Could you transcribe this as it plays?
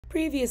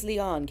Previously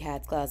on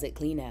Cat's Closet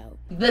Cleanout.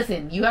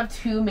 Listen, you have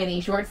too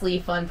many short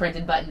sleeve, fun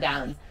printed button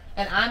downs,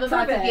 and I'm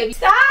about to give you.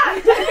 Stop!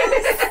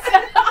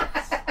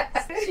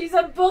 She's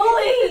a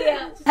bully!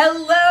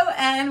 Hello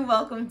and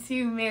welcome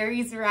to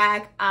Mary's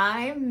Rack.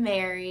 I'm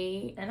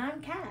Mary. And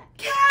I'm Kat.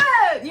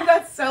 Kat! You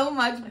got so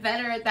much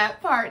better at that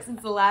part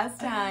since the last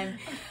time.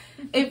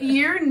 If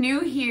you're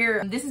new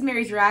here, this is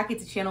Mary's Rack.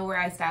 It's a channel where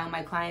I style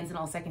my clients in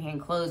all secondhand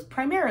clothes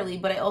primarily,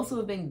 but I also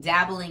have been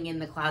dabbling in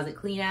the closet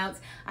cleanouts.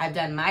 I've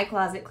done my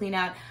closet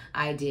cleanout.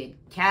 I did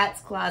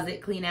Kat's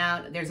closet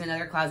cleanout. There's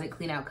another closet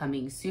cleanout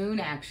coming soon,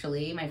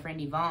 actually, my friend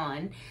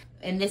Yvonne.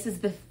 And this is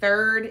the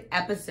third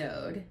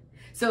episode.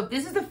 So if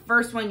this is the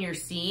first one you're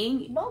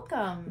seeing,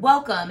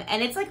 welcome.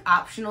 And it's like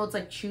optional. It's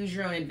like choose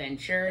your own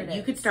adventure.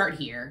 You could start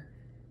here.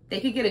 They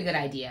could get a good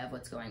idea of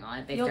what's going on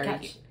if they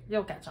start here.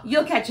 You'll catch on.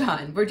 You'll catch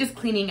on. We're just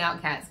cleaning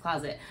out Kat's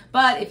closet.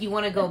 But if you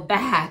want to go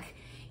back,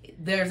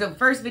 there's a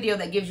first video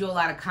that gives you a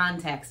lot of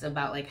context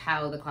about like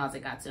how the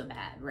closet got so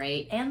bad,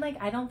 right? And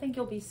like, I don't think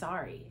you'll be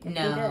sorry.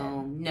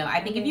 No.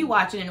 I think if you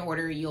watch it in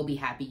order, you'll be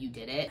happy you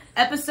did it.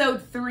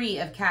 Episode 3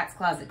 of Kat's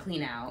Closet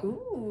Cleanout.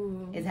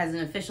 Ooh. It has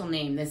an official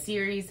name. The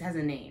series has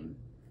a name.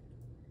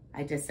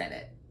 I just said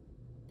it.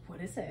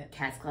 What is it?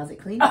 Cat's Closet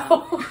Cleanout.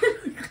 Oh.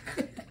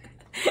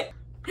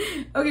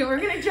 Okay, we're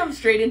gonna jump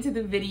straight into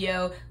the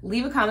video.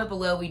 Leave a comment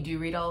below. We do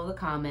read all of the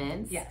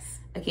comments. Yes.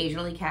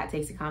 Occasionally, Kat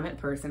takes a comment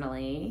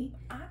personally.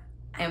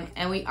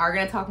 And we are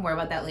gonna talk more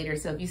about that later.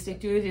 So if you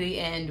stick to it to the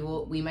end,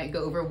 we might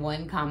go over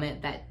one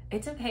comment that...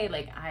 It's okay,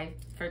 like, I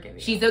forgive you.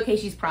 She's okay,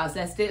 she's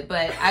processed it,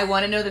 but I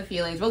wanna know the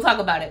feelings. We'll talk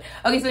about it.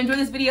 Okay, so enjoy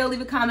this video,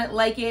 leave a comment,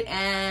 like it,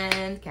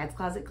 and Cat's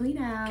Closet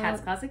Cleanout.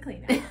 Cat's Closet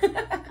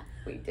Cleanout.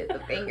 We did the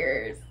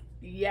fingers.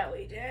 Yeah,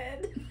 we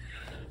did.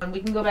 And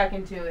we can go back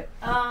into it.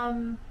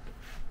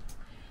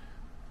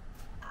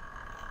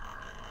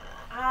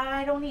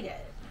 I don't need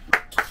it.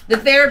 The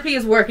therapy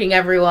is working,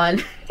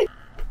 everyone.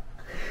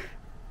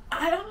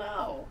 I don't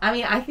know. I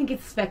mean, I think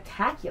it's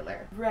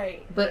spectacular.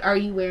 Right. But are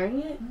you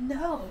wearing it?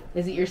 No.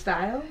 Is it your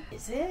style?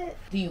 Is it?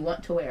 Do you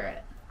want to wear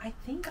it? I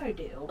think I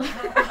do.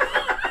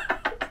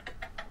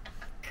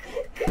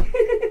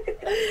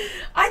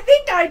 I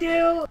think I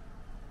do.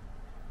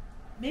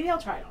 Maybe I'll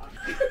try it on.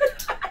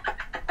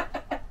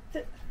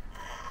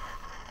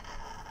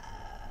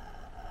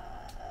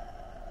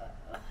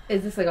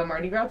 Is this like a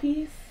Mardi Gras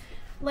piece?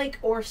 Like,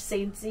 or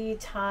Saintsy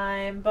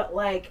time, but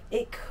like,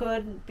 it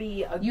could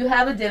be a... You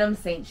have a denim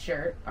Saint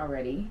shirt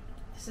already.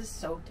 This is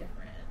so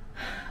different.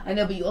 I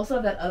know, but you also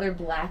have that other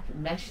black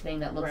mesh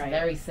thing that looks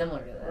very similar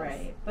to this.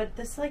 Right, but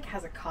this like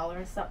has a collar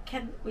and stuff.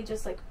 Can we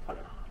just like put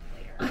it on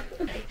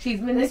later?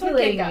 She's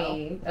manipulating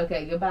me.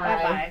 Okay, goodbye.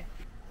 Bye-bye.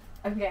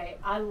 Okay,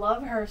 I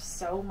love her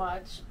so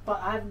much, but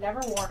I've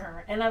never worn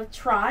her. And I've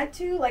tried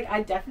to, like,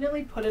 I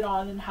definitely put it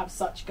on and have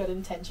such good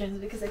intentions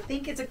because I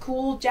think it's a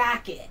cool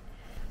jacket.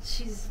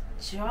 She's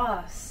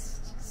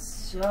just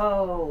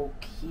so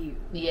cute.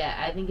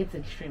 Yeah, I think it's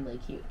extremely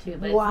cute too,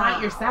 but it's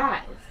not your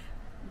size.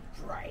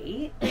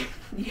 Right?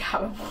 You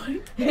have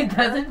one? It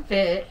doesn't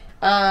fit.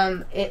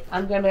 I'm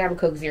gonna have a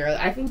Coke Zero.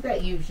 I think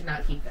that you should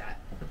not keep that.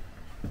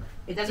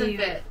 It doesn't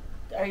fit.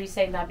 Are you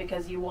saying that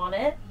because you want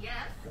it? Yes.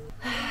 You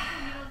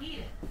don't need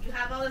it. You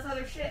have all this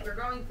other shit we're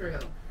going through.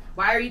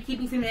 Why are you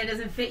keeping something that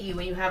doesn't fit you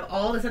when you have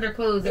all this other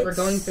clothes that we're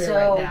going through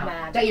right now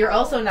magical. that you're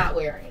also not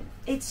wearing?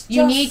 It's just,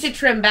 you need to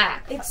trim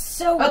back. It's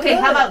so okay. good.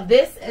 How about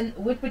this and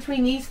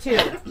between these two?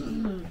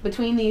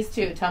 Between these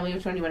two, tell me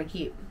which one you want to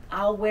keep.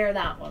 I'll wear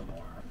that one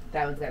more.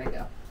 That one's gotta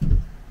go.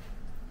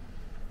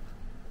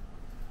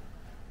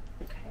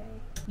 Okay.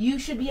 You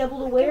should be able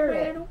to wear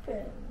it.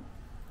 Open.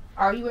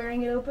 Are you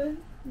wearing it open?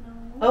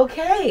 No.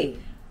 Okay.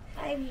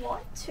 I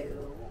want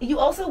to. You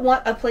also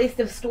want a place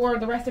to store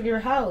the rest of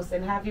your house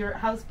and have your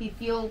house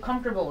feel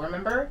comfortable,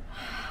 remember?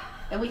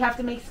 And we have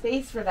to make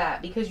space for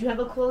that because you have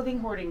a clothing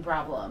hoarding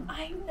problem.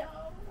 I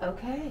know.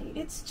 Okay.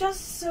 It's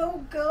just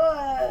so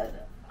good.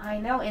 I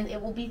know, and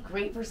it will be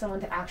great for someone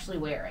to actually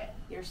wear it.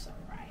 You're so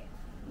right.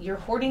 You're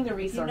hoarding the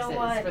resources for the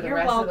rest of the world.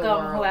 You're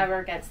welcome,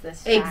 whoever gets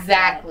this jacket.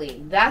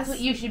 Exactly. That's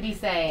what you should be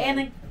saying.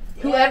 And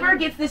whoever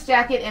gets this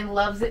jacket and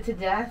loves it to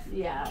death,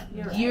 yeah,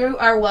 you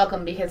are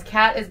welcome because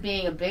Kat is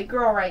being a big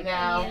girl right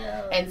now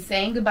and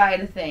saying goodbye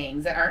to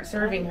things that aren't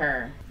serving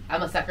her.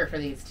 I'm a sucker for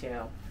these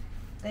two.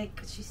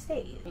 Like, she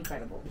stayed.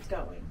 Incredible. It's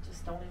going.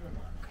 Just don't even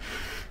look.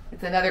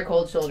 It's another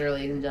cold shoulder,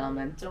 ladies and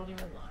gentlemen. Don't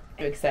even look.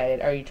 Are you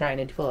excited? Are you trying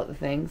to pull out the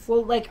things?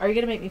 Well, like, are you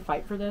going to make me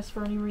fight for this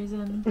for any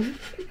reason?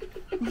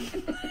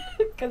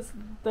 Because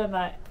then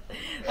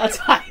that's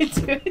why I'm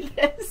doing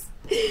this.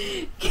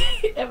 Because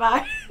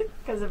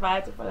if I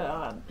have to put it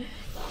on.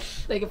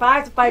 Like, if I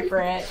have to fight for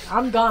it,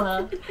 I'm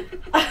gonna.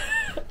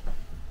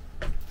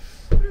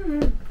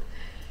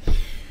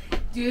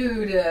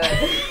 Dude.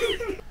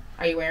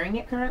 Are you wearing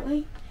it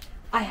currently?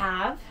 I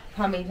have.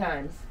 How many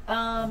times?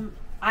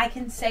 I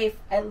can say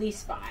at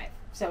least 5.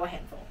 So a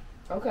handful.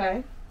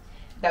 Okay.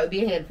 That would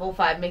be a handful.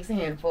 5 makes a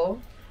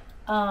handful.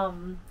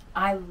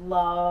 I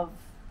love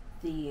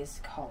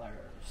these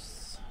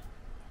colors.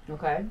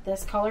 Okay.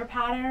 This color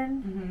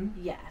pattern, Mm-hmm.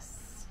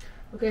 yes.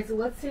 Okay, so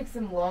let's take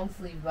some long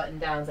sleeve button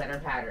downs that are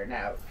patterned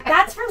out.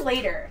 That's for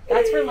later.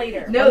 That's for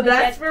later. No,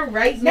 that's for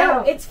right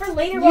now. No, it's for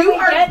later. When You we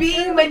are get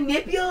being through.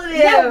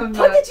 manipulative. No,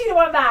 put the cheetah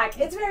one back.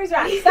 It's Mary's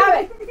rack. Stop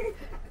it.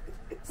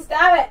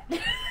 Stop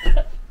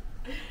it.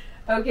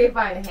 Okay,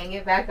 fine. Hang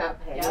it back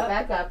up. Hang it Yep.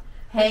 back up.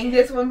 Hang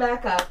this one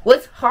back up.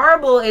 What's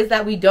horrible is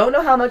that we don't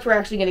know how much we're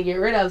actually going to get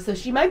rid of, so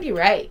she might be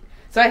right.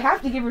 So I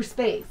have to give her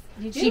space.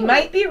 You do. She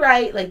might be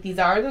right. Like, these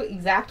are the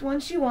exact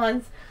ones she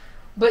wants,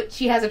 but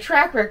she has a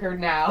track record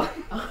now.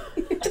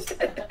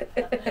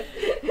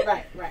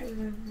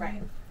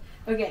 Right.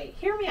 Okay,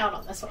 hear me out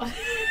on this one.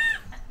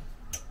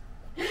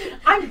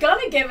 I'm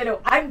gonna give it a.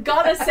 I'm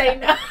gonna say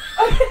no.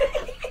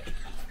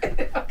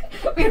 Okay.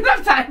 We don't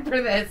have time for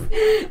this.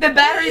 The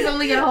battery's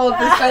only going to hold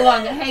for so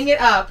long. Hang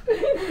it up.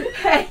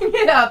 Hang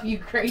it up, you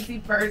crazy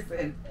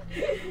person.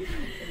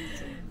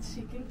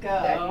 She can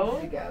That go.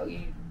 needs to go.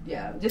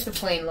 Yeah, just a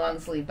plain long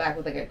sleeve back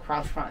with like a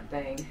cross front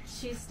thing.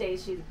 She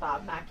stays. She's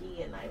Bob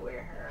Mackie, and I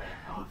wear her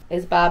off.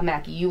 It's Bob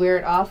Mackie. You wear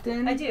it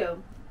often? I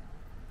do.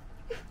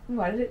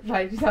 Why did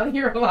you tell me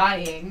you're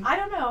lying? I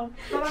don't know,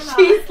 but I'm not.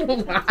 She's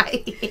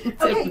lying.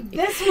 To Okay, me.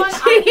 this one.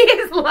 She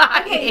is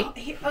lying.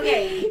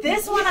 Okay,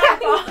 this one I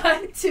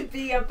want to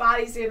be a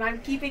bodysuit, and I'm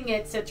keeping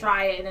it to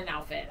try it in an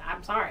outfit.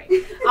 I'm sorry.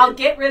 I'll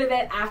get rid of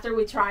it after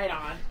we try it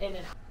on in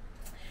an.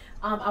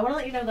 I want to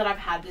let you know that I've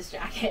had this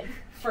jacket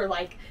for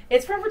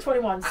it's Forever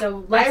 21.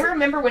 So I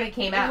remember when it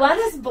came out. Let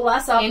us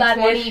bless up in that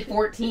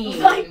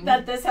 2014.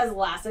 that this has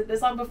lasted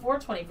this long before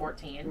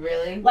 2014.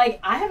 Really?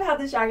 I have had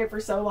this jacket for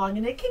so long,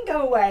 and it can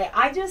go away.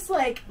 I just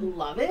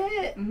love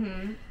it,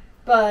 Mm-hmm.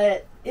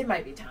 but it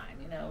might be time.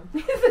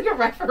 It's like a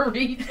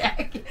referee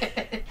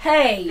jacket.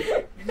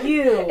 Hey,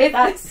 you.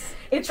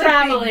 It's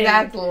traveling. like the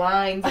exact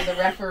lines of the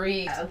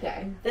referee.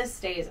 Okay. This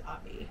stays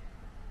Obby.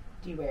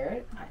 Do you wear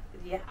it?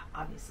 Yeah,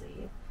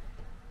 obviously.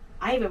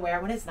 I even wear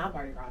it when it's not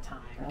Mardi Gras time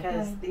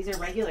because Okay. these are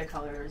regular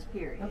colors,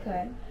 period.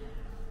 Okay.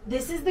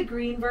 This is the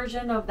green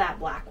version of that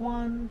black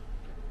one.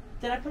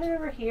 Did I put it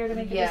over here to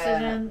make a Yeah.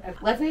 decision? Okay.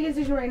 Let's make a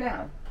decision right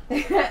now.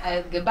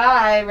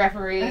 Goodbye,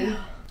 referee.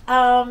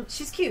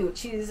 She's cute.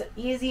 She's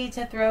easy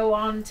to throw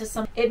on to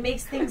some. It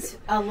makes things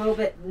a little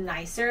bit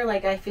nicer.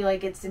 I feel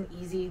like it's an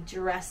easy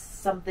dress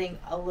something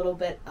a little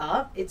bit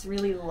up. It's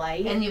really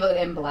light. And you vote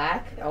in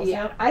black also?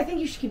 Yeah. I think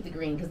you should keep the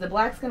green because the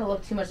black's going to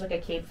look too much like a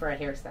cape for a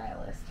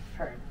hairstylist.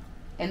 Her.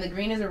 And the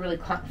green is a really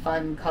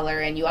fun color,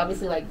 and you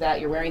obviously like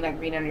that. You're wearing that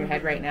green on your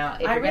head right now.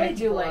 If I you're gonna really keep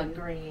do one, like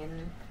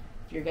green.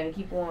 If you're going to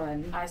keep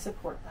one. I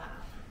support that.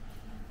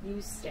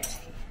 You stay.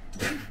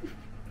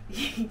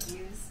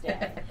 You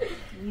stay.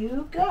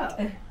 You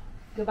go.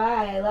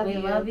 Goodbye. I love We you.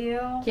 love you.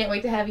 Can't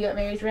wait to have you at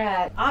Mary's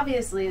Rat.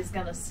 Obviously, it's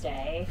gonna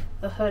stay.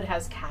 The hood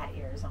has cat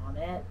ears on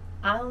it.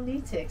 I don't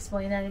need to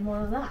explain any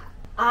more of that.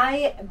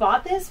 I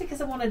bought this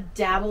because I want to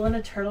dabble in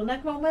a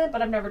turtleneck moment,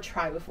 but I've never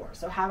tried before.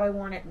 So have I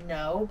worn it?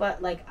 No, but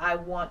I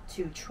want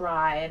to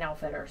try an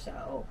outfit or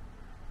so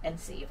and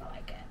see if I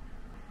like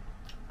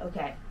it.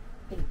 Okay.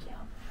 Thank you.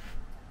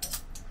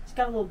 It's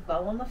got a little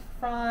bow on the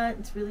front.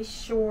 It's really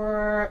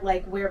short,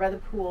 wear by the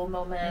pool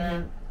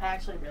moment. I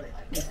actually really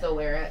like You it. still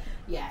wear it?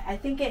 Yeah, I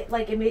think it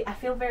made I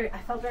felt very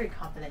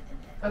confident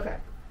in it. Okay.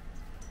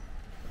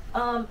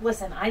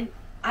 Listen,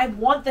 I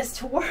want this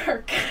to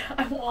work.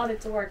 I want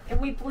it to work.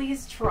 Can we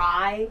please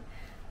try?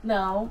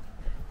 No.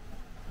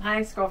 My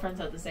ex-girlfriend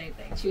said the same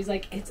thing. She was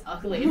like, it's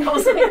ugly. And I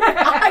was like,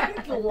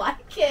 I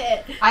like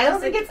it. I don't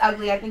think it's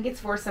ugly. I think it's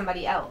for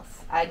somebody else.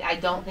 I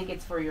don't think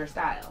it's for your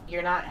style.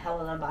 You're not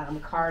Helena Bonham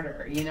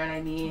Carter. You know what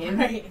I mean?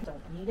 Right.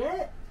 Don't need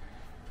it.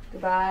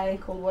 Goodbye,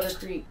 Coldwater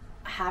Creek.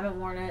 I haven't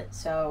worn it,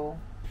 so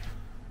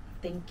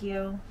thank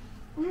you.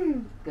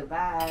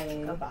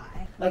 Goodbye.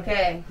 Goodbye.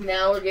 Okay,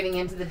 now we're getting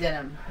into the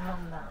denim. Oh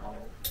no.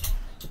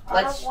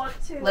 I Let's don't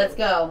want to. let's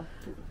go.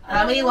 I How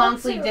don't many want long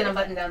sleeve to. denim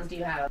button downs do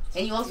you have?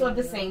 And you also have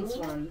the Saints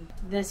one.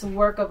 This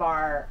work of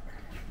art,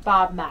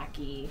 Bob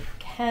Mackie.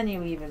 Can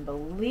you even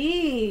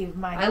believe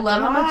my I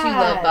love how much you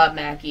love God. Bob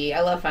Mackie.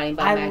 I love finding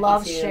Bob Mackie I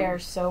love too. Cher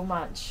so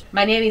much.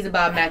 My nanny's a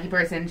Bob Mackie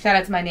person. Shout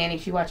out to my nanny.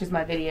 She watches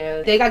my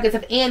videos. They got good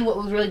stuff. And what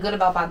was really good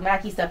about Bob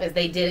Mackie stuff is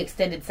they did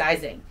extended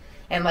sizing.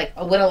 And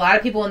when a lot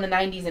of people in the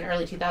 90s and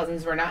early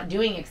 2000s were not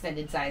doing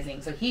extended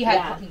sizing. So he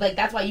had,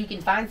 that's why you can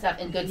find stuff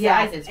in good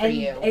sizes for and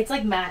you. It's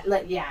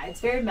it's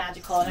very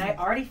magical. And I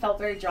already felt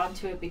very drawn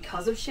to it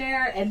because of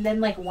Cher. And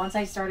then, once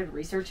I started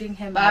researching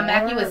him Bob more,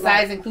 Mackie was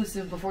size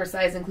inclusive before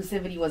size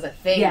inclusivity was a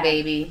thing,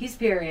 baby. He's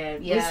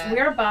period. Yeah.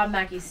 We're Bob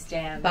Mackie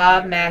stan.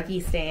 Bob Mackie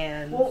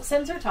stands. Well,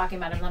 since we're talking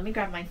about him, let me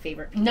grab my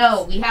favorite piece.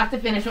 No, we have to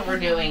finish what we're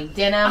doing.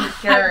 Denim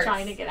shirts. I'm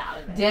trying to get out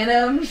of it.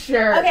 Denim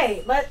shirts.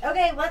 Okay,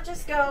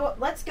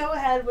 let's go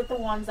ahead with the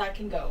ones that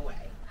can go away.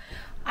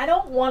 I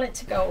don't want it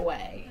to go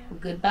away.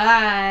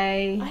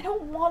 Goodbye. I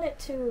don't want it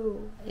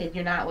to. If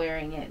you're not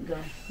wearing it, go.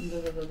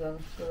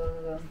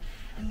 Go.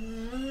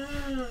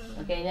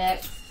 Okay,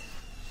 next.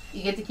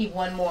 You get to keep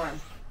one more.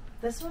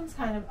 This one's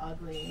kind of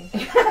ugly.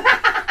 But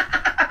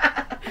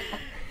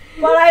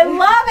I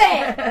love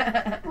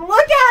it!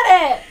 Look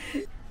at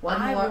it!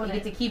 One I more. want You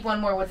get it. to keep one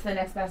more. What's the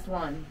next best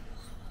one?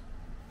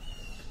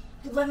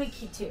 Let me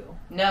keep 2.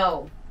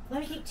 No.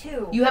 Let me keep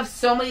 2. You have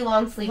so many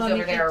long sleeves Let me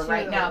over there keep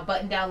right 2. now.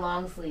 Button down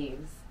long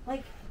sleeves.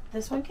 Like,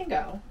 this one can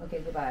go. Okay,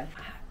 goodbye.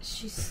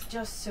 She's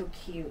just so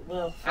cute.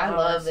 Little I flowers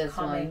love this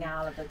coming one.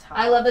 out of the top.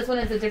 I love this one.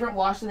 It's a different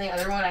wash than the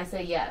other one. I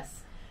say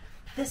yes.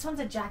 This one's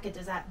a jacket.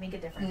 Does that make a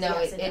difference?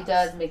 No, yes, it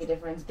does make a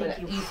difference, but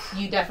Thank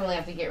you definitely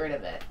have to get rid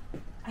of it.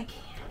 I can't.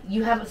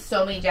 You have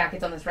so many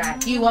jackets on this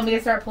rack. Do you want me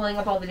to start pulling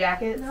up all the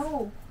jackets?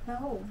 No,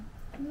 hold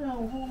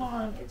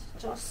on. It's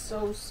just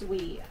so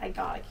sweet. I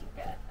gotta keep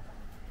it.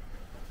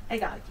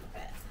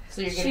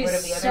 So you're getting rid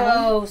of the other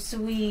one? She's so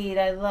sweet.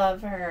 I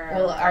love her.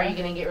 Well, are you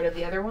going to get rid of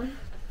the other one?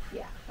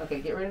 Yeah. Okay,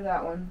 get rid of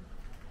that one.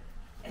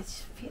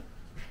 Feel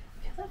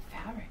the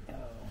fabric though.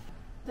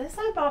 This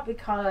I bought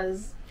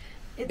because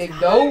Big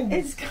dog.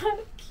 It's got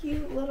a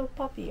cute little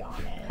puppy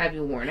on it. Have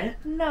you worn it?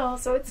 No,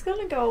 so it's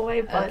gonna go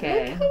away. But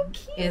Okay. look how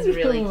cute. It's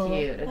really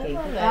cute. Okay,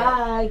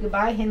 goodbye.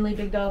 Goodbye, Henley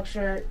Big Dog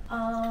shirt.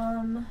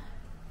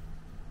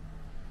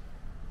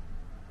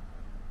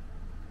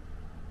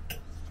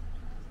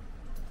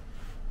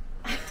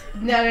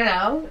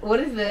 No. What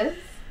is this?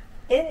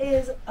 It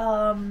is,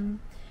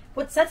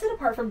 what sets it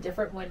apart from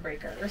different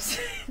windbreakers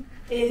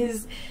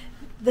is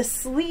the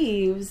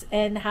sleeves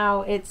and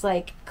how it's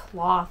like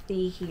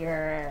clothy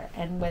here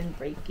and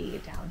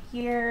windbreaky down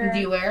here. Do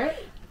you wear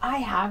it? I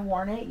have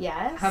worn it,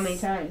 yes. How many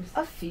times?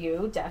 A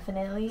few,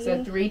 definitely.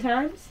 So 3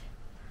 times?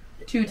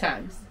 2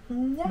 times?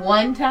 No,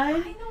 1 time?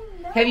 I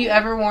don't know. Have you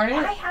ever worn it?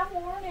 I have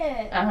worn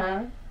it.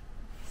 Uh-huh.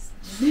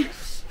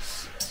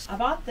 I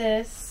bought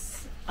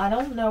this. I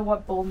don't know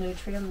what Bull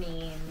Nutria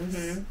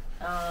means.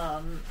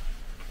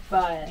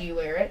 But Do you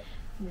wear it?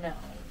 no.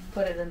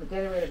 Get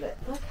rid of it.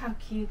 Look how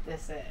cute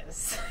this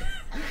is.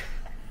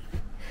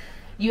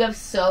 You have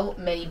so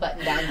many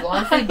button downs,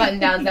 long sleeve button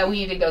downs that we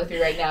need to go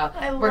through right now.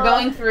 We're love-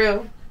 going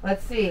through,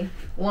 let's see,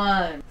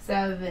 1,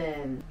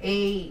 7,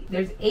 8.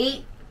 There's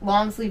 8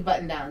 long sleeve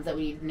button downs that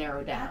we need to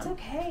narrow down. That's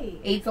okay.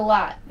 8's a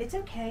lot. It's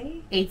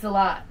okay. 8's a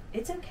lot.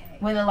 It's okay.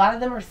 When a lot of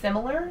them are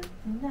similar,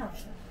 No.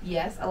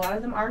 yes, a lot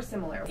of them are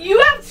similar.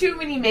 You have too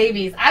many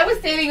maybes. I was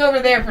standing over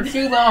there for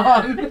too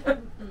long.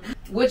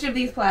 Which of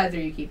these plaids are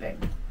you keeping?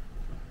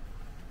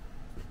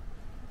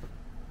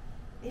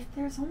 If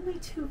there's only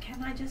 2,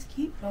 can I just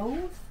keep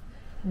both?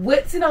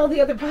 What's in all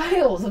the other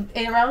piles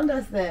around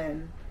us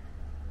then?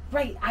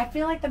 Right. I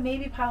feel like the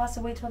maybe pile has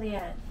to wait till the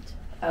end.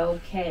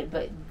 Okay,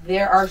 but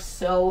there are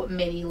so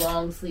many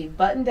long sleeve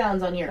button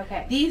downs on here.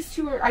 Okay. These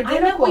 2 are I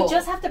identical. know. We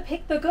just have to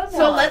pick the good one.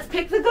 So let's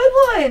pick the good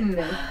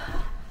one.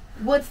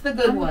 What's the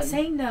good I'm one?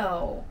 Say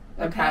no.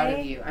 I'm proud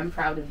of you. I'm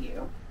proud of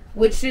you.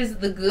 Which is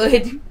the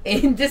good?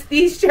 And just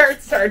these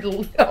shirts are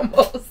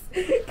almost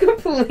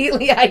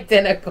completely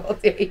identical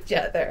to each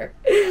other.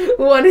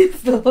 One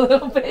is a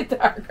little bit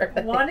darker.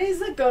 One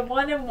is a good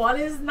one and one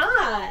is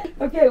not.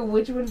 Okay,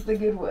 which one's the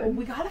good one?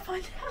 We gotta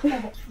find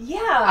out.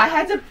 Yeah. I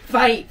had to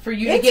fight for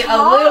you to It's get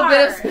a little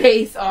bit of hard.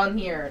 space on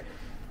here.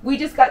 We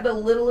just got the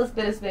littlest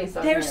bit of space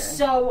on here.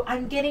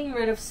 I'm getting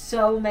rid of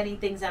so many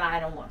things that I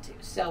don't want to.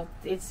 So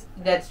it's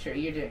That's true.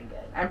 You're doing good.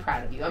 I'm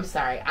proud of you. I'm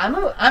sorry. I'm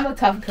a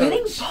tough coach.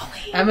 getting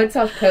bullied. I'm a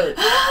tough coach.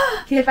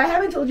 If I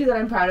haven't told you that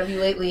I'm proud of you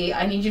lately,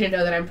 I need you to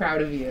know that I'm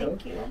proud of you.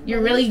 Thank you.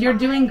 You're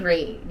doing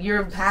great.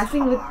 You're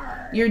passing with,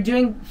 you're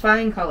doing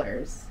fine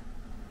colors.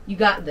 You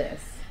got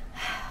this.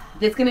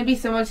 It's going to be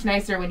so much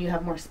nicer when you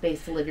have more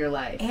space to live your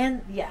life.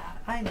 And yeah,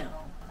 I know.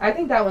 I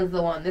think that one's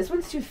the one. This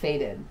one's too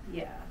faded.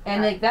 Yeah.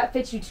 And like that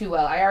fits you too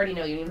well. I already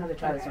know. You don't even have to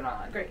try this one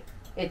on. Great.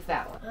 It's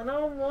that one. I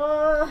don't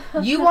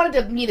want. You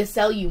wanted me to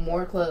sell you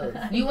more clothes.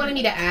 You wanted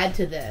me to add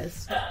to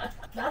this.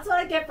 That's what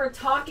I get for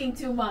talking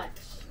too much.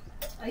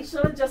 I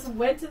should have just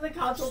went to the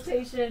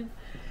consultation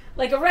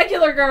like a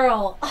regular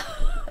girl.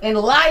 And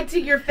lied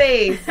to your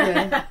face.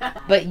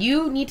 But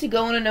you need to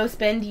go on a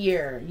no-spend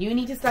year. You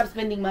need to stop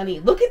spending money.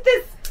 Look at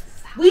this.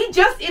 We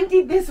just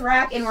emptied this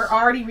rack and we're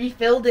already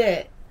refilled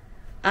it.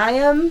 I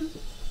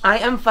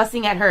am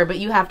fussing at her, but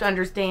you have to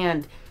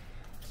understand.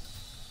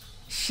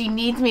 She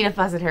needs me to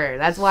fuss at her.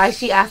 That's why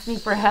she asked me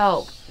for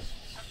help.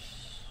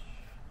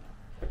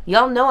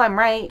 Y'all know I'm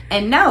right.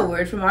 And now a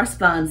word from our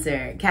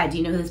sponsor. Kat, do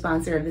you know who the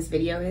sponsor of this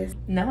video is?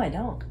 No, I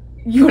don't.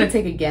 You want to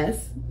take a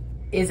guess?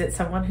 Is it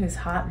someone who's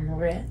hot and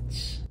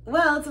rich?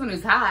 Well, it's someone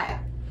who's hot.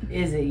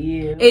 Is it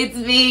you? It's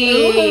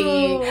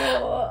me.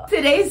 Ooh.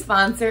 Today's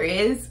sponsor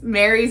is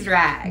Mary's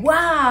Rack.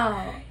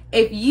 Wow.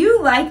 If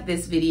you like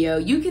this video,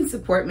 you can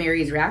support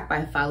Mary's Rack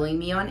by following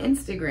me on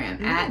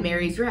Instagram at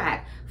Mary's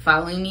Rack,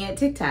 following me at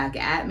TikTok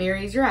at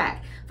Mary's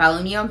Rack,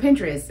 following me on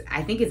Pinterest,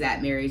 I think it's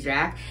at Mary's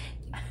Rack.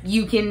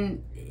 You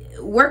can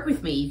work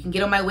with me. You can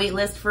get on my wait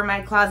list for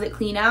my closet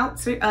clean out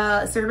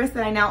service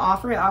that I now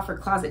offer. I offer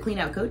closet clean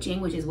out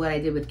coaching, which is what I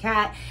did with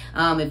Kat.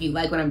 If you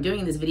like what I'm doing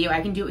in this video,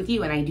 I can do it with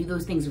you, and I do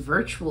those things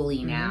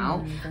virtually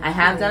now. I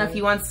have done a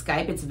few on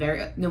Skype. It's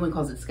no one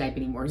calls it Skype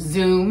anymore.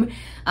 Zoom.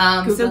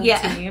 Google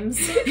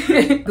Teams.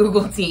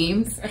 Google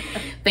Teams.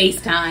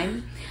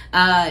 FaceTime.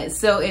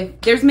 So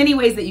if there's many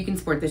ways that you can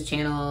support this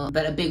channel,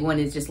 but a big one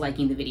is just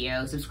liking the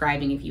video,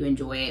 subscribing if you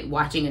enjoy it,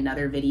 watching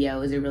another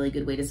video is a really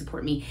good way to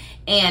support me.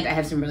 And I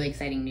have some really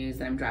exciting news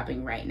that I'm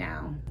dropping right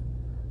now.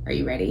 Are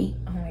you ready?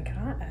 Oh my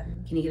God.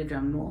 Can you get a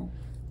drum roll?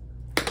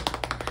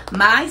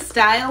 My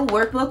Style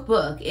Workbook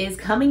book is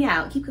coming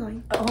out. Keep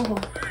going. Oh.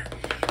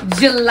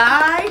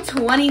 July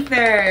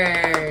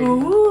 23rd.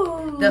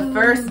 Ooh. The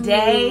first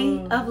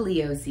day of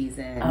Leo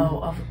season.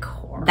 Oh, of course.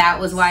 That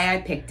was why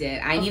I picked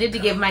it. I needed to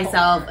give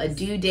myself a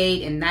due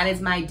date, and that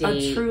is my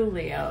date. A true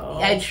Leo.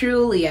 A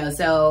true Leo.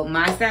 So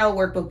My Style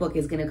Workbook book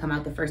is going to come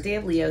out the first day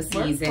of Leo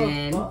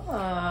season.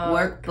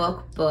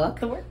 Workbook book.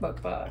 The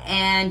workbook book.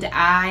 And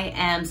I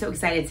am so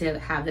excited to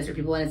have this for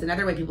people. And it's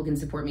another way people can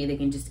support me. They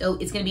can just,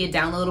 it's going to be a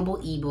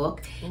downloadable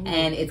ebook.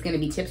 And it's going to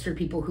be tips for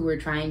people who are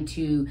trying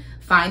to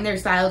find their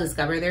style,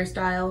 discover their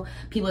style.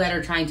 People that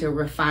are trying to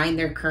refine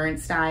their current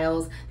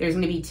styles. There's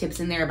going to be tips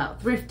in there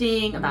about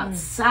thrifting, about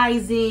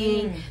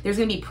sizing. There's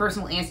going to be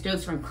personal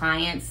anecdotes from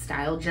clients,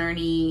 style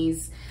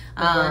journeys.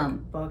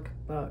 Workbook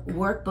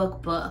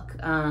book.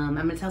 I'm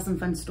going to tell some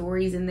fun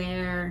stories in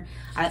there.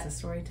 It's a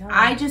storyteller.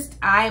 I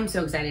am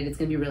so excited. It's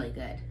going to be really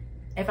good.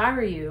 If I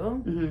were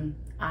you,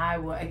 I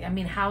would. I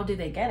mean, how do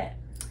they get it?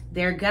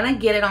 They're going to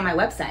get it on my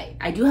website.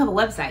 I do have a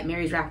website,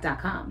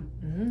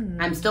 marysrack.com.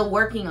 I'm still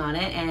working on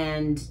it,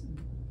 and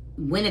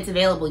when it's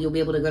available, you'll be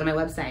able to go to my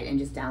website and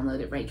just download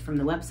it right from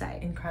the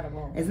website.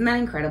 Incredible. Isn't that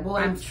incredible?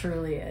 It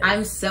truly is.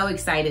 I'm so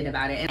excited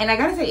about it. And I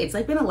gotta say, it's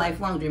like been a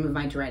lifelong dream of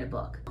mine to write a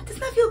book. Doesn't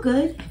that feel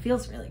good? It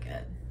feels really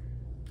good.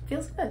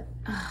 Feels good.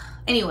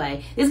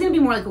 Anyway, this is going to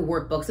be more like a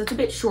workbook, so it's a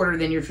bit shorter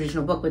than your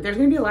traditional book, but there's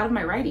going to be a lot of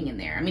my writing in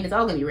there. I mean, it's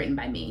all going to be written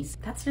by me.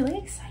 That's really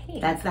exciting.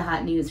 That's the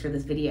hot news for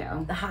this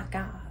video. The hot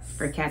goss.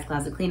 For Cat's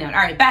Closet Clean Out. All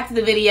right, back to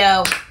the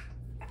video.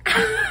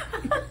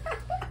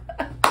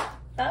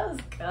 That was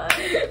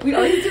good. We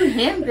always do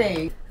hand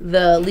things.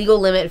 The legal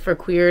limit for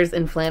queers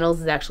and flannels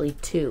is actually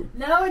 2.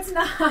 No, it's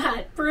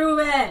not. Prove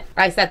it.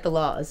 I set the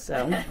laws,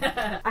 so.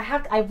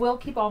 I will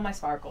keep all my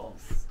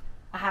sparkles.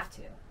 I have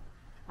to.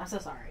 I'm so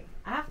sorry.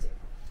 I have to.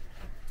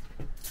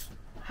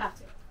 I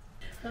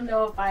don't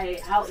know if I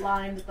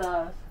outlined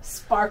the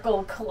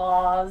sparkle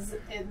clause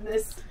in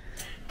this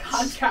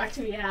contract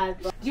we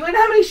had. But do you want to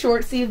know how many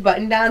short sleeve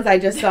button downs I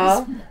just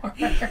saw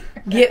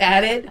get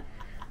added?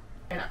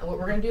 And what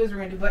we're going to do is we're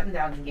going to do button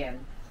downs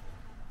again.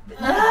 Did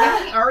we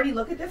already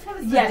look at this one?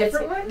 Is this a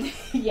different one?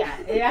 Yeah,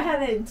 I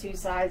had it in 2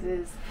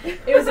 sizes. It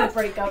was a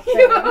breakup thing.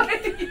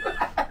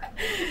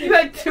 You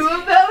had 2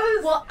 of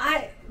those? Well,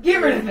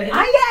 get rid of it.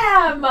 I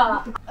am.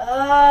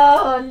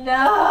 Oh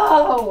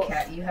no,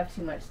 Kat, you have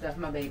too much stuff,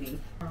 my baby.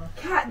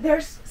 Kat,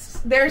 there's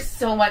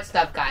so much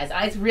stuff, guys.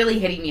 It's really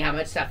hitting me how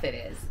much stuff it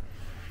is.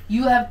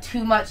 You have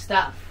too much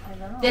stuff. I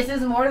know. This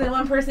is more than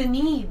one person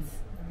needs,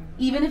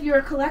 even if you're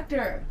a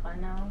collector. I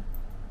know.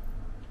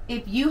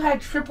 If you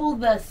had triple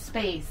the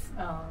space,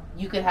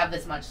 you could have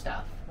this much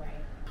stuff. Right.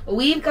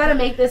 We've got to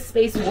make this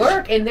space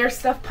work, and there's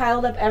stuff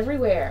piled up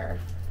everywhere.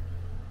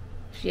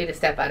 She had to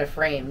step out of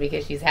frame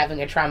because she's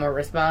having a trauma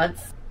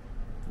response.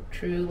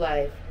 True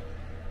life.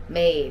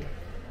 Made.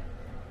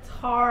 It's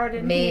hard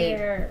in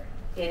here.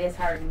 It is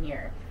hard in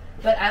here.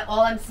 But all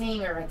I'm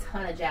seeing are a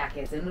ton of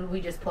jackets. And what did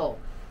we just pull?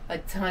 A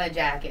ton of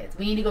jackets.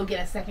 We need to go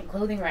get a second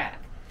clothing rack.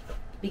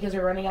 Because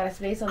we're running out of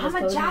space on this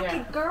clothing rack. I'm a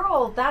jacket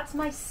girl. That's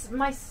my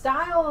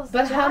style.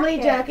 But how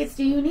many jackets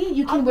do you need?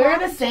 You can wear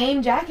the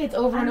same jackets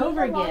over and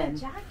over again. I need a lot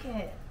of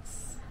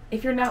jackets.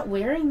 If you're not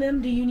wearing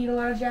them, do you need a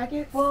lot of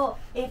jackets? Well,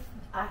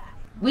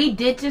 we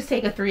did just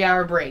take a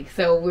 3-hour break,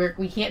 so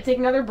we can't take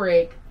another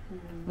break.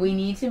 We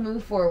need to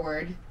move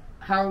forward.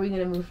 How are we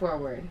going to move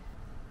forward?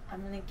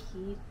 I'm going to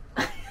keep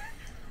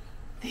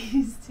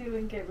these 2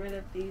 and get rid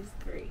of these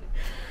 3.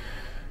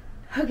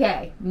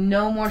 Okay,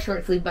 no more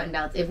short sleeve button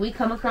downs. If we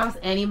come across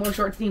any more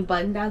short sleeve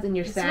button downs in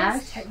your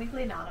stash, it's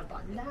technically not a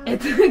button down.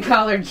 It's a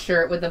collared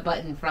shirt with a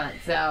button front,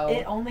 so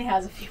it only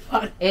has a few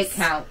buttons. It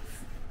counts.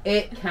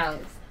 It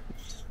counts.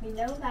 We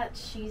know that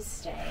she's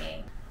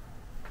staying.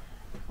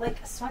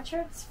 Like,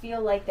 sweatshirts feel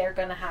like they're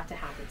gonna have to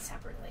happen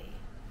separately.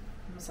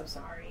 I'm so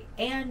sorry.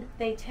 And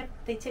they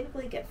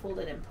typically get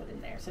folded and put in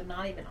there, so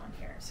not even on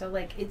here. So,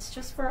 like, it's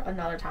just for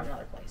another time,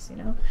 another place, you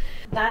know?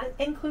 That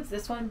includes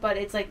this one, but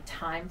it's, like,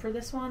 time for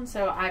this one.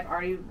 So,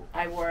 I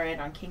wore it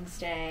on King's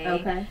Day.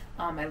 Okay.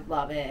 I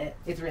love it.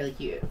 It's really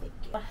cute.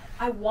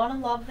 I want to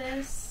love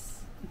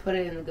this. Put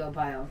it in the go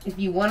pile. If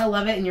you want to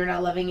love it and you're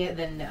not loving it,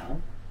 then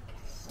no.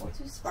 We'll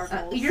do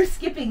sparkles. You're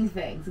skipping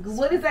things.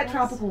 What is that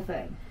tropical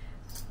thing?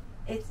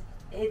 It's.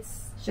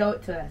 Show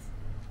it to us.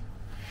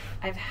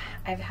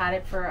 I've had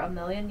it for a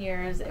million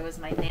years. It was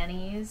my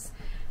nanny's,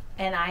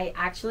 and I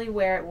actually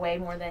wear it way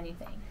more than you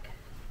think.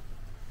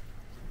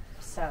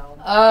 So.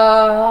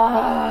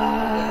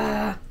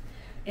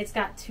 It's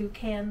got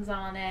toucans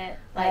on it.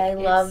 Like, I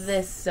love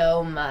this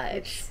so much.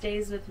 It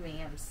stays with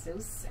me. I'm so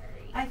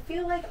sorry. I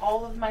feel like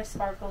all of my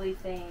sparkly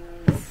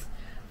things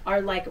are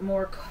like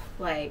more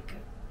like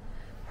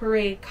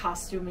parade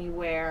costumey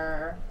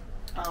wear.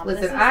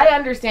 Listen, I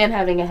understand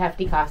having a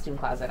hefty costume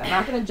closet. I'm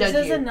not going to judge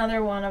you. This is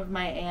another one of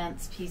my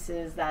aunt's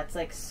pieces that's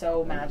like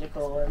so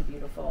magical and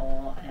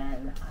beautiful,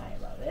 and I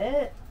love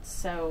it.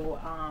 So,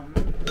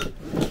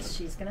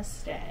 she's going to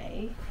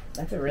stay.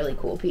 That's a really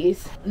cool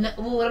piece. No,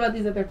 well, what about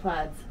these other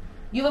plaids?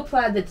 You have a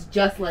plaid that's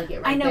just like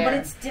it right I know, there. but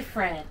it's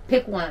different.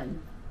 Pick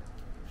one.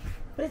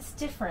 But it's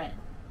different.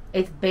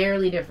 It's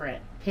barely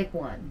different. Pick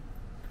one.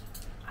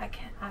 I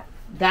can't.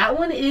 That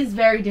one is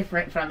very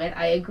different from it.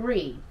 I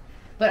agree.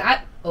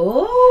 But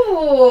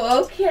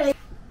oh, okay.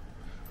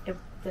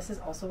 This is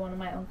also one of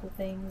my uncle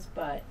things,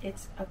 but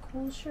it's a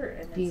cool shirt.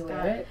 And Do you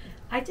wear it?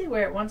 I did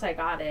wear it once I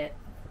got it.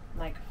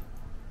 Like,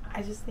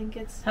 I just think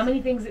it's... How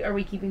many things are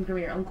we keeping from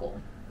your uncle?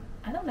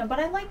 I don't know, but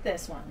I like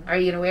this one. Are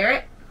you going to wear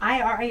it?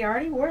 I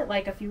already wore it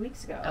like a few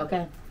weeks ago.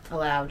 Okay.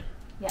 Allowed.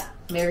 Yeah.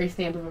 Mary's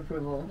stamp of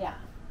approval. Yeah.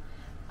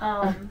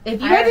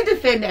 If you had to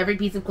defend every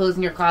piece of clothes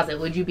in your closet,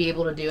 would you be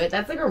able to do it?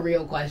 That's like a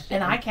real question.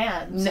 And I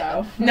can,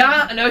 so.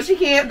 No, she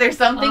can't. There's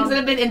some things that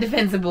have been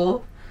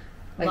indefensible.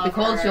 Like the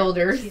cold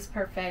shoulders. She's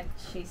perfect.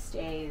 She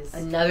stays.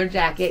 Another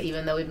jacket,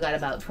 even though we've got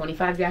about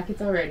 25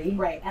 jackets already.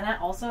 Right. And I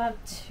also have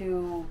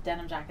 2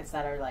 denim jackets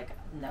that are like,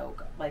 no,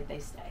 like they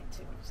stay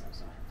too. So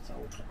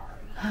sorry.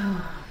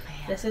 Oh,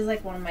 man. This is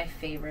like one of my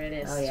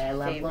favorites. Oh, yeah. I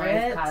love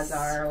Lawrence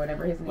Kazar or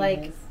whatever his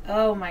name is.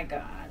 Oh my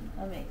God.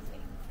 Amazing.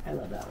 I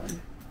love that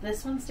one.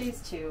 This one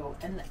stays too.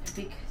 And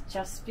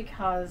just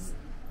because...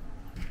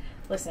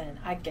 Listen,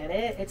 I get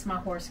it. It's my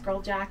horse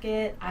girl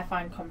jacket. I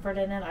find comfort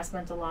in it. I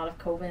spent a lot of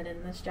COVID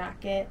in this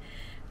jacket.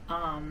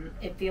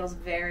 It feels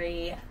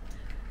very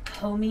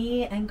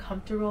homey and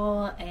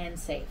comfortable and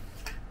safe.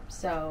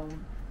 So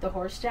the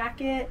horse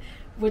jacket,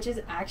 which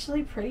is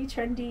actually pretty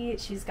trendy.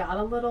 She's got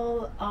a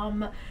little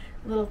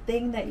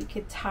thing that you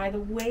could tie the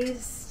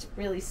waist,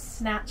 really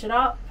snatch it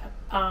up.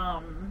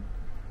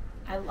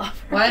 I love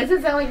her. Why does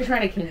it sound like you're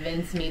trying to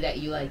convince me that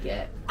you like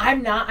it?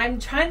 I'm not. I'm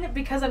trying to,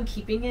 because I'm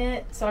keeping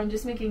it, so I'm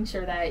just making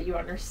sure that you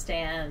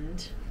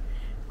understand.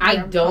 I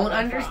don't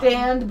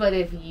understand, but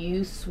if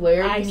you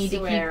swear you need to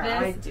keep this,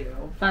 I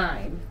do.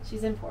 Fine.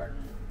 She's important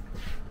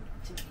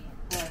to me.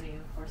 Love you,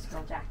 horse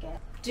girl jacket.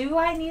 Do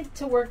I need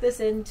to work this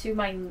into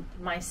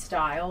my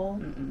style?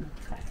 Mm-mm.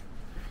 Okay.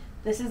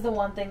 This is the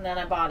one thing that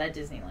I bought at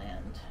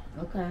Disneyland.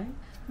 Okay. I'm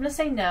gonna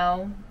say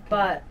no,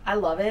 but I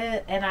love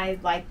it, and I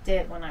liked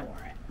it when I wore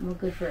it. Well,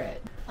 good for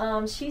it.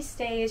 She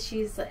stays.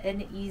 She's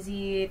an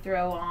easy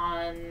throw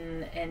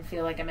on and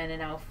feel like I'm in an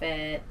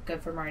outfit.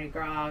 Good for Mardi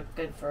Gras.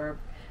 Good for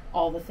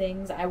all the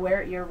things. I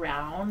wear it year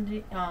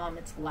round.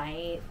 It's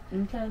light.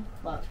 Okay.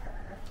 Love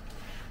her.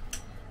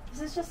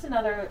 This is just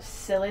another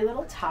silly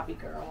little toppy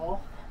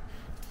girl.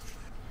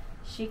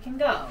 She can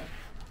go.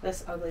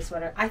 This ugly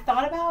sweater. I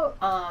thought about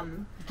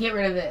get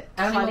rid of it.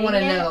 I don't even want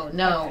to know.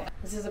 No. Okay.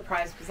 This is a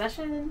prized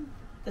possession.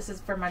 This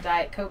is for my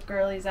Diet Coke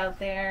girlies out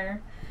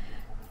there.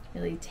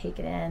 Really take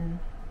it in.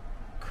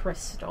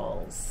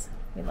 Crystals.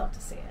 We love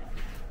to see it.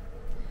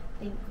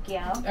 Thank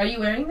you. Are you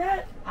wearing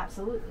that?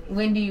 Absolutely.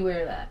 When do you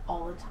wear that?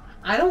 All the time.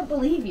 I don't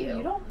believe you.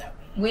 You don't know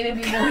me. When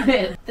have you worn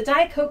it? The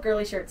Diet Coke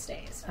girly shirt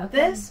stays. Okay.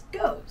 This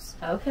goes.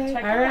 Okay.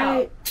 Check All it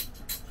right. out.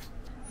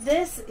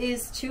 This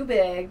is too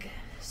big,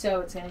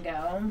 so it's gonna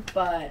go.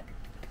 But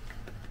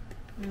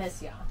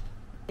Miss Ya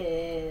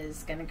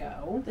is gonna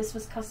go. This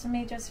was custom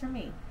made just for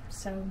me,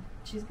 so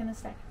she's gonna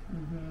stay.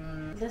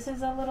 Mm-hmm. This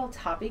is a little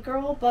toppy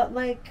girl, but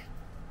like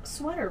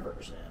sweater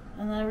version,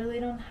 and I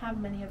really don't have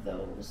many of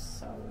those.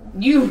 So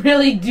You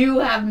really do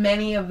have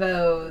many of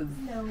those.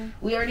 no,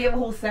 We already have a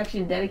whole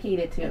section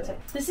dedicated to it.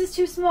 this is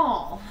too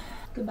small,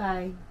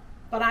 Goodbye.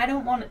 but I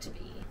don't want it to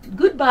be.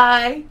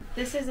 Goodbye.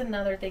 This is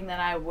another thing that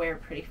I wear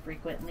pretty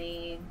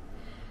frequently,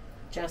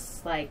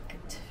 just like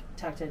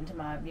tucked into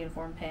my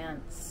uniform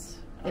pants.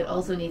 It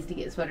also needs to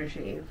get sweater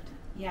shaved.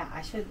 Yeah,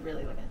 I should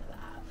really look into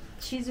that.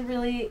 She's a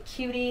really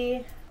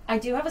cutie. I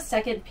do have a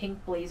second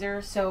pink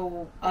blazer,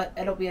 so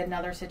it'll be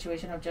another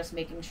situation of just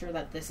making sure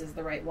that this is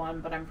the right one,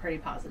 but I'm pretty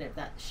positive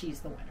that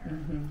she's the winner.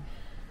 Mm-hmm.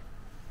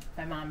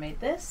 My mom made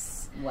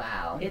this.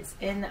 Wow. It's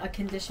in a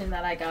condition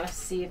that I gotta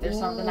see if there's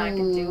something I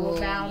can do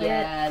about it.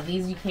 Yeah,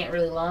 these you can't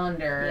really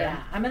launder.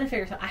 Yeah, I'm gonna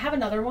figure it out. I have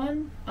another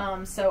one,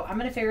 so I'm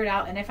gonna figure it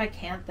out, and if I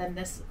can't, then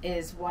this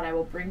is what I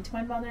will bring to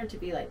my mother to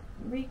be like,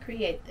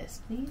 recreate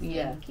this, please.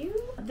 Yeah. Thank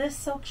you. This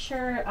silk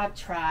shirt, I've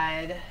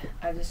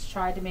just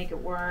tried to make it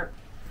work.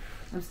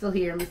 I'm still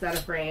here. I'm just out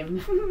of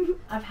frame.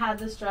 I've had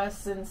this dress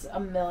since a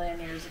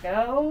million years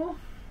ago.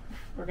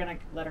 We're gonna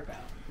let her go.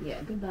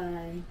 Yeah,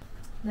 goodbye.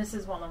 This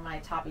is one of my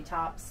toppy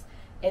tops.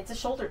 It's a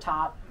shoulder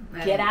top.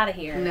 Get out of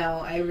here.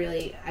 No, I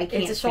can't.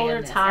 It's a shoulder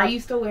stand this. top. Are you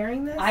still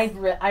wearing this?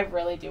 I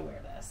really do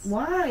wear this.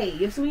 Why?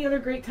 You have so many other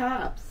great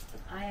tops.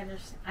 I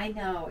understand. I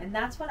know, and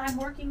that's what I'm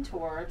working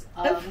towards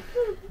of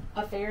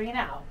figuring it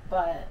out.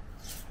 But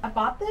I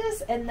bought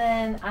this, and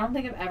then I don't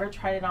think I've ever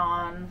tried it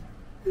on.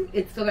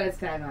 It's still got its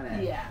tag on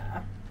it.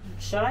 Yeah.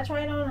 Should I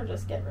try it on or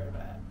just get rid of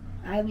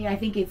it? I mean, I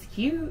think it's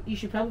cute. You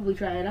should probably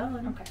try it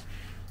on. Okay.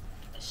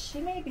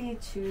 She may be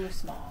too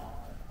small.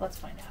 Let's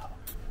find out.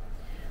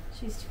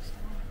 She's too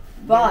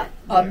small. But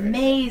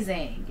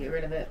amazing. Get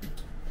rid of it.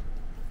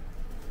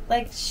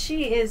 Like,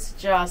 she is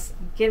just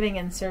giving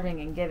and serving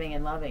and giving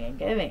and loving and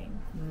giving.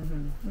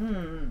 Mm-hmm.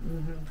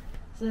 Mm.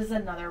 So this is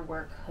another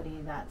work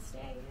hoodie that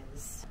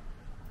stays.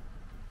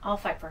 I'll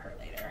fight for her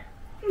later.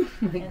 Oh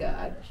my And God.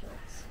 other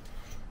shirts.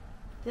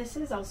 This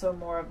is also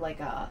more of like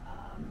a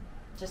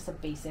just a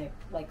basic,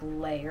 like,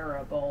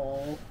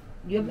 layerable.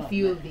 You have a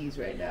few of these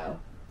right now.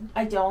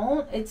 I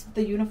don't. It's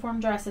the uniform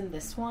dress in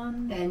this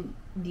one. And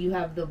do you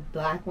have the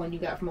black one you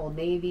got from Old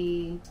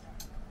Navy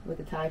with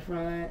the tie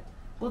front?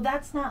 Well,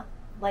 that's not,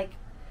 like,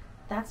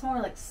 that's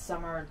more like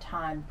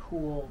summertime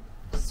pool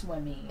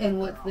swimming. And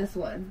what's this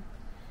one?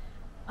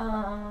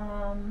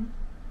 I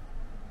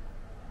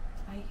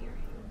hear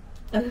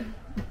you.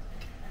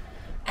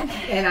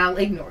 And I'll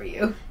ignore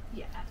you.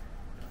 Yeah.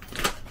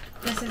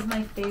 This is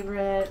my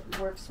favorite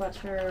work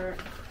sweatshirt.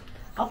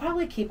 I'll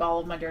probably keep all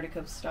of my Dirty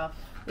Cove stuff.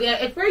 Yeah,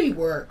 it's where you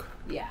work.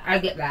 Yeah. I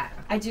get that.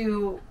 I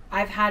do.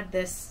 I've had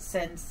this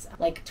since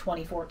like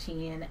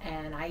 2014,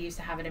 and I used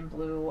to have it in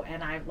blue,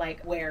 and I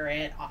like wear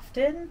it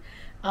often.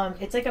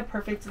 It's like a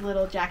perfect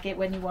little jacket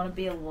when you want to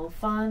be a little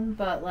fun,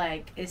 but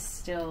like it's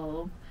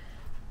still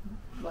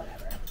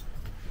whatever.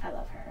 I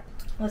love her.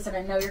 Listen,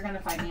 I know you're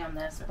gonna fight me on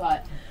this,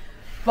 but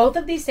both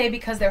of these say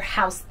because they're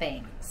house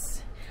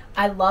things.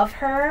 I love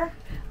her.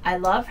 I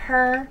love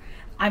her.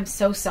 I'm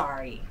so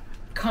sorry.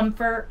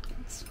 Comfort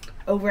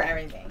over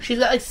everything. She's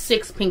got like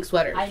 6 pink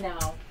sweaters. I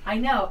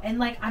know. And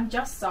like, I'm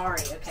just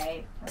sorry,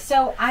 okay?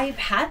 So I've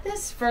had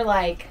this for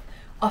like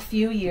a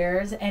few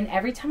years, and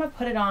every time I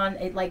put it on,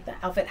 it like the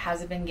outfit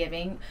hasn't been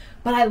giving,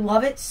 but I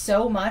love it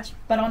so much.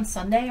 But on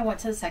Sunday, I went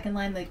to the second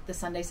line, like the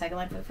Sunday second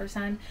line for the first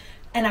time,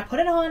 and I put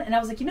it on, and I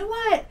was like, you know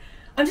what?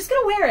 I'm just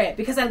gonna wear it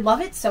because I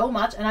love it so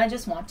much, and I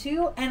just want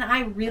to, and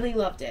I really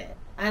loved it.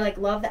 I like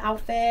love the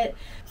outfit.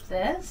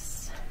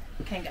 This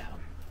can go.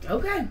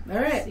 Okay, all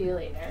right. See you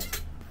later.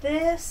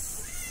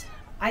 This,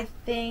 I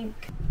think,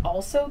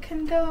 also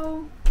can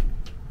go.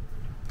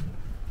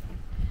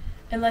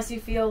 Unless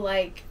you feel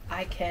like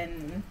I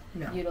can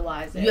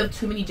utilize it. You have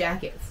too many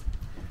jackets.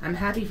 I'm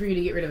happy for you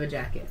to get rid of a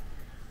jacket.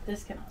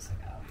 This can also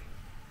go.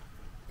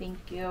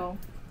 Thank you.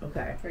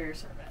 Okay. For your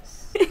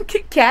service.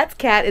 Kat's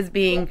cat is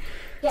being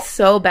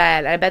so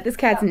bad. I bet this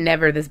cat's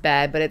never this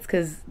bad, but it's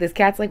because this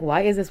cat's like,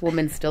 why is this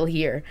woman still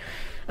here?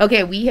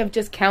 Okay, we have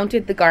just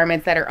counted the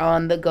garments that are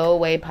on the go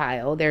away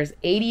pile. There's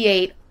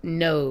 88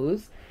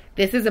 no's.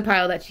 This is a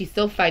pile that she's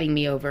still fighting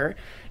me over.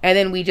 And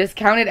then we just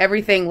counted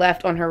everything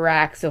left on her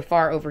rack so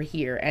far over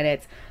here. And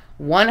it's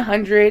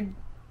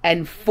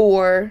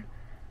 104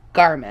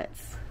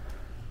 garments.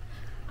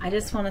 I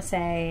just want to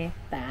say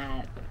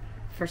that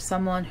for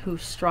someone who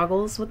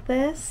struggles with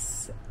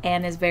this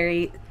and is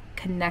very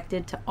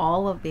connected to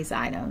all of these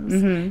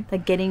items,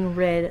 like getting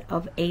rid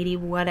of 80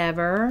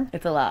 whatever,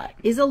 it's a lot.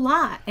 Is a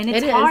lot. And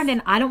it's hard,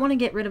 and I don't want to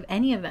get rid of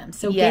any of them.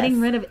 So getting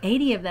rid of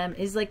 80 of them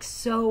is like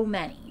so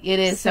many. It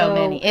is so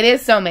many. It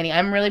is so many.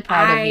 I'm really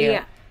proud of you.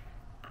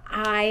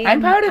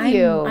 I'm proud of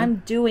you. I'm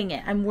doing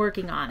it. I'm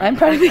working on it. I'm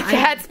proud of the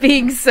cats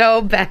being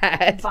so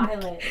bad.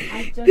 Violet,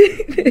 I just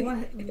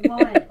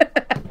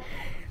what?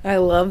 I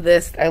love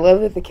this. I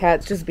love that the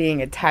cat's just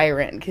being a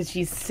tyrant because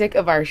she's sick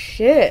of our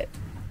shit.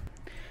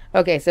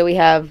 Okay, so we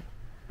have,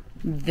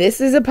 this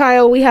is a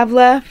pile we have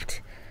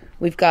left.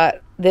 We've got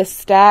this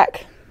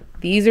stack.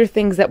 These are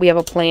things that we have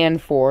a plan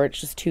for. It's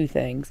just 2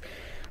 things.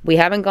 We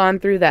haven't gone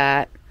through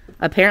that.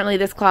 Apparently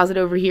this closet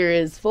over here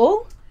is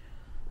full.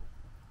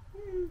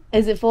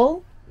 Is it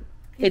full?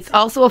 It's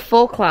also a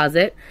full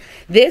closet.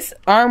 This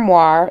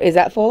armoire, is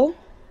that full?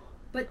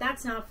 But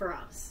that's not for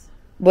us.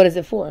 What is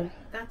it for?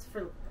 That's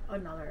for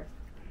another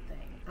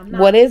thing.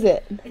 What is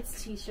it?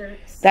 It's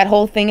t-shirts. That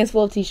whole thing is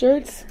full of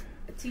t-shirts?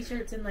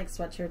 T-shirts and like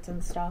sweatshirts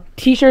and stuff.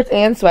 T-shirts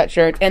and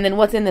sweatshirts. And then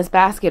what's in this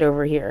basket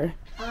over here?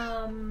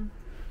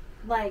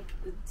 Like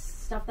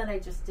stuff that I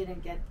just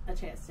didn't get a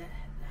chance to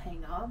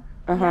hang up.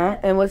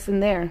 And what's in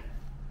there?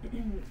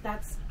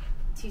 That's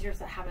t-shirts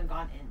that haven't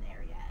gone in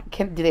there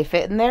yet. Do they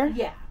fit in there?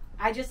 Yeah.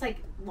 I just like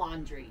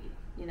laundry,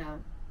 you know.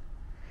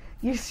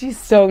 She's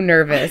so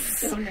nervous.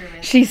 So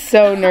nervous. She's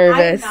so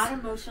nervous. I'm not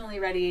emotionally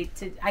ready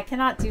to. I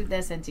cannot do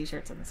this and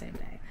t-shirts on the same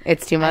day.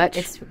 It's too much?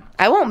 It's too much.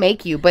 I won't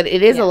make you, but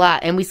it is a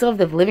lot. And we still have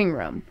the living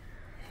room.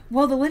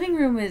 Well, the living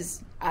room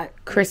is...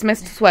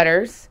 Christmas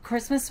sweaters.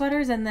 Christmas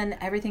sweaters, and then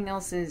everything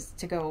else is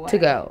to go away. To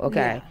go,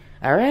 okay.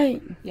 Yeah. All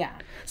right. Yeah.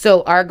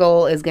 So our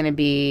goal is going to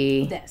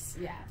be... This,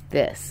 yeah.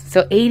 This.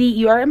 So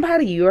 80, I'm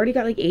proud of you. You already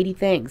got like 80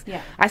 things.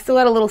 Yeah. I still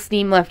got a little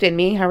steam left in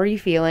me. How are you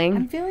feeling?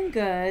 I'm feeling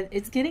good.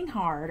 It's getting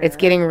hard. It's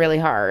getting really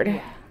hard.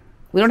 Yeah.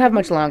 We don't have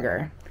much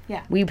longer.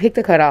 Yeah. We picked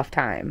a cutoff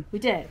time. We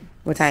did.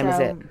 What time is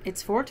it?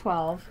 It's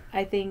 4:12.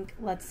 I think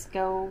let's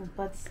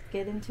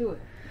get into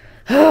it.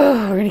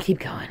 We're going to keep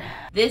going.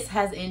 This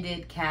has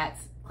ended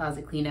Kat's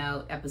Closet Clean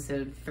Out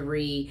episode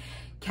 3.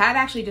 Kat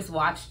actually just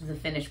watched the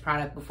finished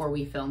product before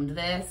we filmed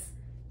this.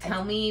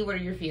 Tell me, what are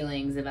your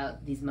feelings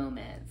about these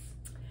moments?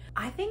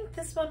 I think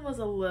this one was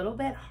a little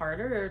bit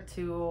harder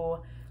to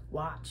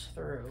watch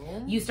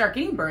through. You start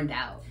getting burned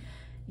out.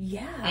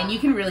 Yeah. And you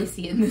can really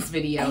see it in this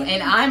video.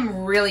 And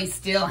I'm really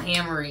still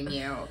hammering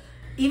you.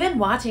 Even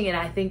watching it,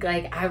 I think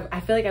like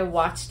I feel like I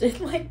watched it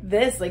like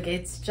this. Like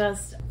it's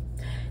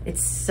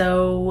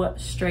so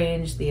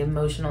strange, the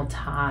emotional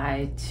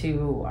tie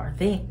to our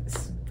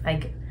things.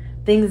 Like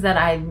things that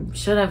I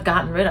should have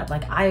gotten rid of.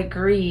 Like I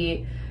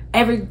agree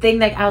everything,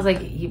 like, I was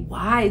like,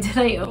 why did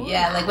I own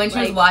Yeah, that? like when she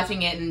was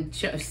watching it and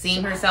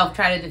seeing herself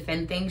try to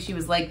defend things, she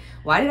was like,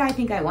 why did I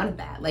think I wanted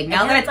that? Like,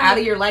 now that it's out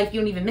of your life,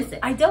 you don't even miss it.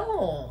 I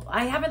don't.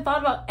 I haven't thought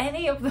about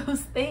any of those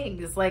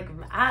things, like,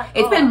 at all.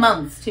 It's been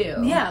months, too.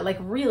 Yeah, like,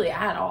 really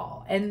at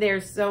all. And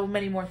there's so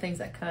many more things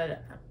that could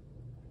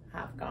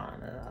have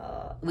gone.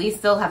 We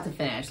still have to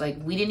finish. Like,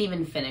 we didn't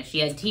even finish. She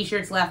had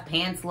t-shirts left,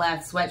 pants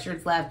left,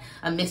 sweatshirts left,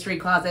 a mystery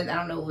closet. I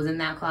don't know what was in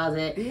that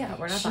closet. Yeah,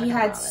 we're not She talking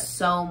had about it.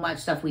 so much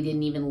stuff we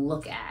didn't even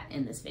look at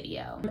in this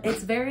video.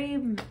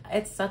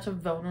 It's such a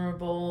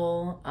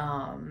vulnerable,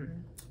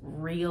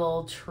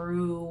 real,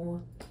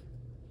 true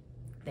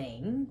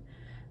thing.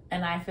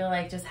 And I feel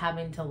like just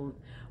having to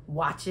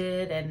watch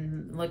it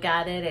and look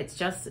at it, it's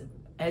just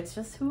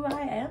who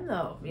I am,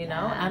 though, you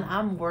know? And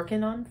I'm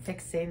working on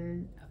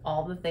fixing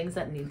all the things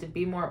that need to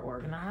be more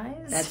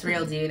organized. That's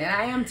real, dude. And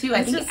I am too.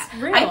 I think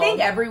real.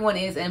 everyone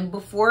is. And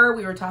before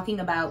we were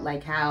talking about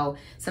like how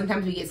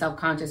sometimes we get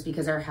self-conscious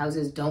because our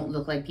houses don't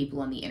look like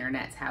people on the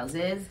internet's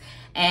houses.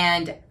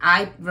 And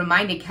I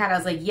reminded Kat, I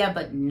was like, yeah,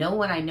 but no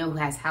one I know who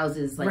has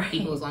houses like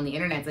people's on the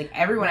internet. It's like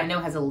everyone I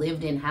know has a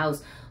lived-in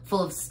house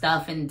full of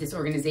stuff and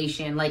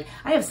disorganization. Like,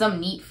 I have some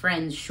neat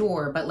friends,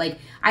 sure, but like,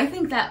 I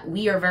think that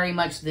we are very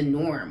much the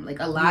norm.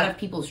 Like, a lot of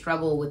people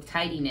struggle with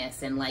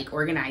tidiness and like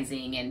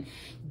organizing and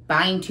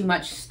buying too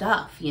much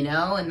stuff, you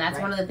know? And that's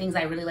one of the things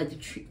I really like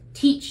to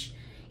teach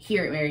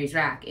here at Mary's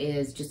Rack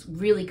is just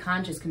really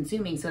conscious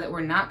consuming so that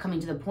we're not coming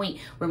to the point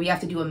where we have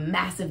to do a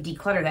massive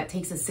declutter that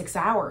takes us 6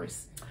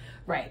 hours.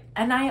 Right.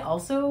 And I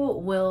also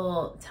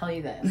will tell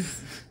you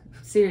this.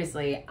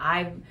 Seriously,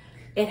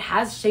 it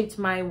has shaped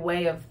my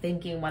way of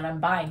thinking when I'm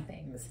buying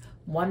things.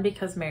 One,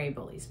 because Mary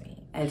bullies me.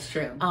 It's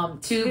true.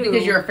 Two,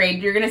 because you're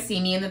afraid you're going to see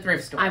me in the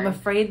thrift store. I'm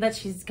afraid that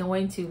she's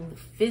going to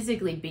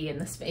physically be in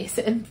the space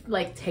and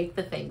like take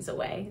the things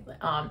away.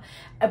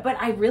 But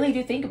I really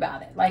do think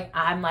about it. Like,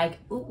 I'm like,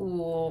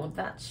 ooh,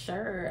 that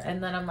shirt.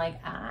 And then I'm like,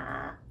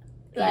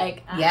 yeah.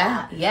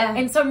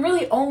 And so I'm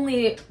really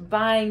only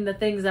buying the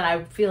things that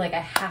I feel like I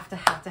have to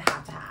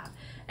have.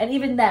 And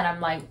even then I'm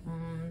like,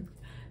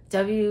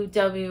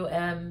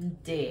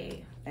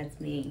 WWMD.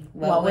 That's me.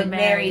 What would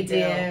Mary do?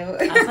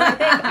 That's what I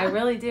think. I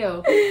really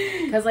do.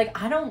 Because, like,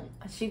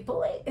 she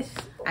bullied.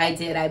 I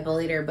did. I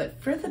bullied her, but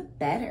for the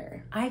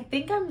better. I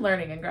think I'm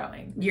learning and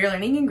growing. You're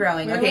learning and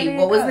growing. Okay,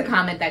 what was the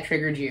comment that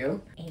triggered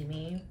you?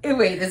 Amy.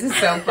 Wait, this is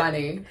so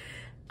funny.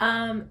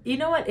 You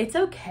know what? It's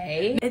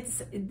okay.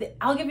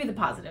 I'll give you the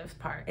positive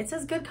part. It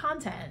says good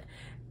content.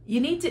 You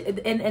need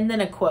to, and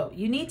then a quote.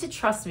 You need to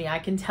trust me. I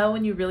can tell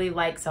when you really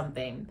like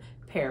something.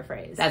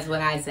 Paraphrase. That's what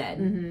I said.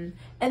 Mm-hmm.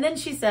 And then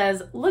she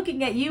says,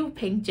 looking at you,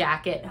 pink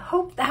jacket.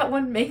 Hope that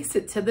one makes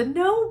it to the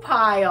no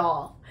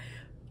pile.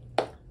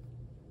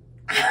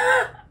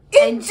 It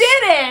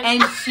didn't.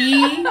 And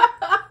she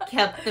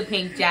kept the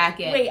pink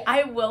jacket. Wait,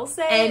 I will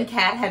say. And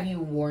Kat, have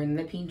you worn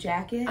the pink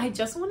jacket? I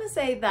just want to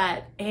say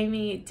that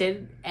Amy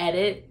did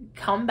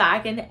come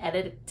back and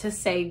edit to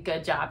say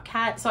good job,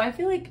 Kat. So I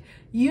feel like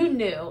you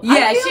knew.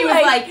 Yeah, she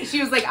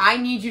was like, I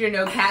need you to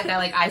know, Kat, that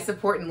like I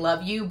support and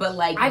love you, but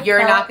like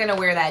you're not gonna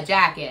wear that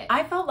jacket.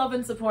 I felt love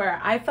and support.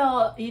 I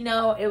felt,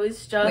 it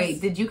was just.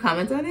 Wait, did you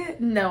comment on it?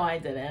 No, I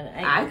didn't.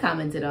 I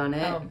commented on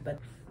it. Oh, but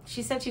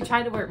she said she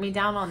tried to work me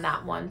down on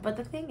that one, but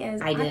the thing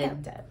is, I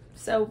kept it.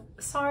 So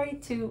sorry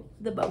to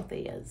the both of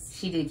yous.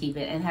 She did keep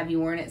it, and have you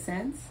worn it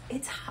since?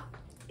 It's hot.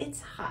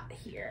 It's hot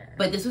here.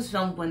 But this was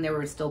filmed when there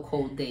were still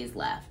cold days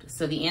left.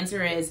 So the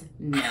answer is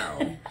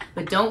no.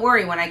 But don't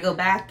worry, when I go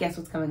back, guess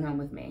what's coming home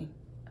with me?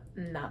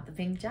 Not the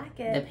pink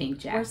jacket. The pink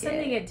jacket. We're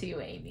sending it to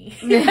you, Amy.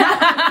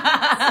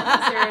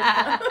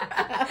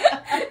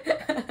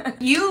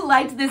 You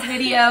liked this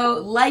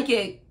video, like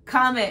it,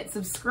 comment,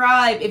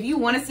 subscribe. If you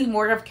want to see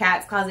more of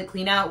Kat's closet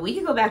clean out, we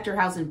can go back to her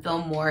house and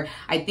film more.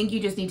 I think you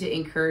just need to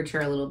encourage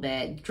her a little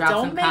bit.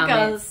 Some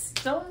comments.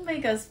 Don't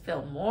make us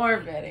film more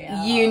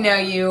videos. You know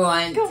you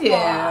want to.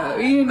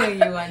 You know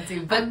you want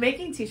to. But I'm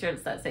making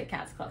t-shirts that say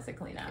Kat's Closet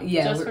Clean Out.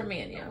 Yeah, just for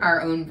me and you.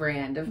 Our own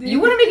brand. You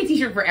want to make a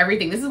t-shirt for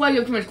everything. This is why you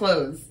have too much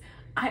clothes.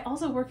 I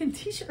also work in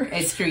t-shirts.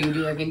 It's true. You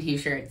do work in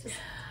t-shirts.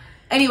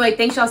 Anyway,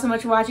 thanks y'all so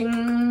much for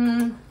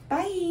watching.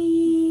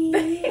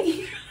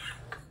 Bye.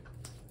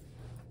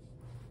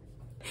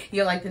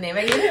 You like the name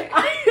I gave it?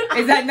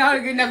 Is that not a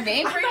good enough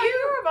name for you?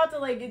 You were about to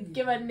like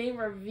give a name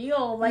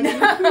reveal. Like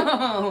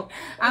no,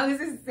 I was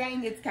just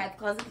saying it's Kat's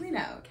Closet Clean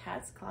Out.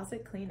 Kat's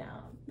Closet Clean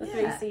Out. The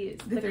yeah. 3 C's.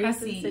 The 3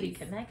 Crescent C's. City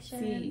Connection.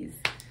 C's.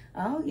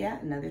 Oh yeah,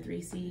 another 3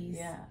 C's.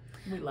 Yeah,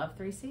 we love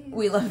 3 C's.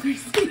 We love 3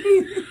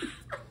 C's.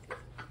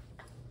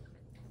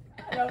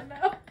 I don't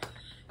know.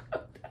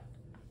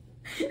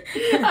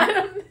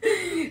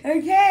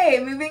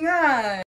 Okay, moving on.